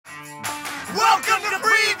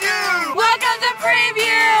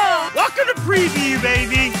preview,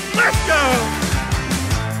 baby. Let's go.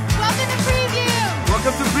 Welcome to preview.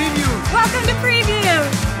 Welcome to preview. Welcome to preview.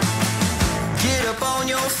 Get up on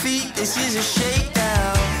your feet, this is a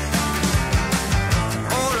shakedown.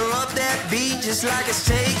 Order up that beat just like it's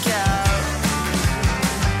takeout.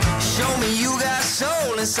 Show me you got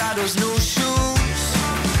soul inside those new shoes,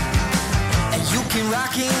 and you can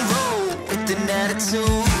rock and roll with an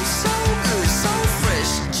attitude. So good, so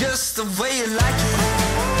fresh, just the way you like it.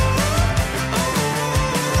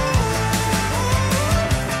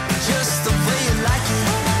 Just the way you like it.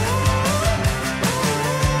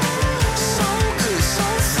 So good, so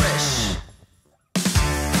fresh.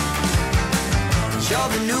 You're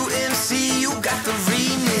the new MC, you got the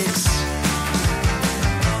remix.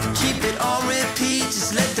 Keep it on repeat,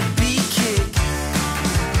 just let the beat kick.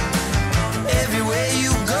 Everywhere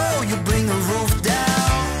you go, you bring the roof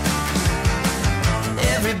down.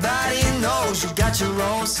 Everybody knows you got your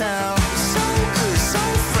own sound. So good, so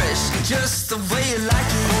fresh, just the way you like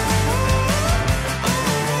it.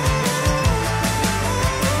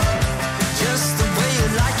 Just the way you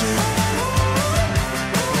like it.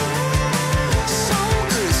 So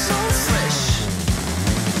good, so fresh.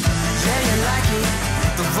 Yeah, you like it,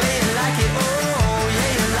 the way you like it. Oh, yeah,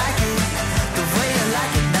 you like it, the way you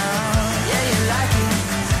like it now. Yeah, you like it,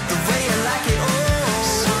 the way you like it. Oh,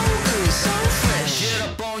 so good, so fresh. Get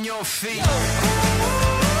up on your feet.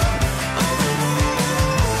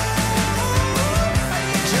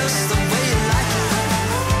 Just the way you like it.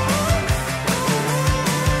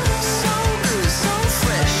 So good, so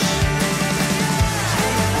fresh.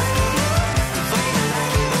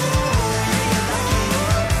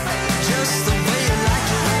 Just the way you like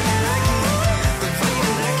it.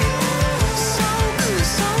 So good,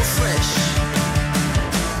 so fresh.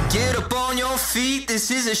 Get up on your feet, this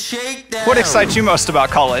is a shakedown. What excites you most about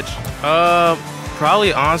college?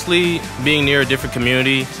 Probably honestly being near a different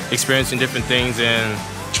community, experiencing different things, and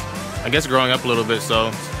I guess growing up a little bit,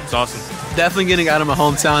 so it's awesome. Definitely getting out of my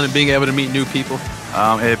hometown and being able to meet new people.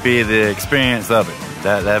 It'd be the experience of it.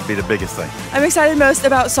 That'd be the biggest thing. I'm excited most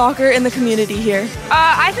about soccer in the community here.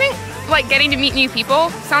 I think like getting to meet new people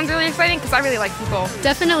sounds really exciting because I really like people.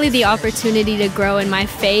 Definitely the opportunity to grow in my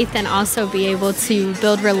faith and also be able to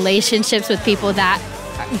build relationships with people that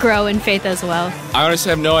grow in faith as well. I honestly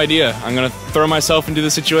have no idea. I'm going to throw myself into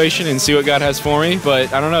the situation and see what God has for me,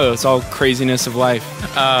 but I don't know. It's all craziness of life.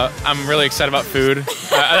 I'm really excited about food.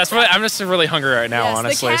 I'm just really hungry right now, Yes,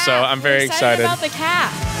 honestly, so I'm very excited. About the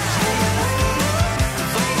cat.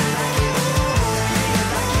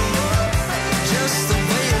 Just the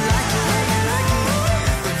way you like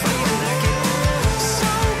it. So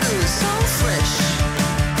good, so fresh.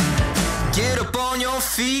 Get up on your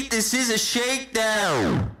feet, this is a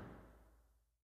shakedown.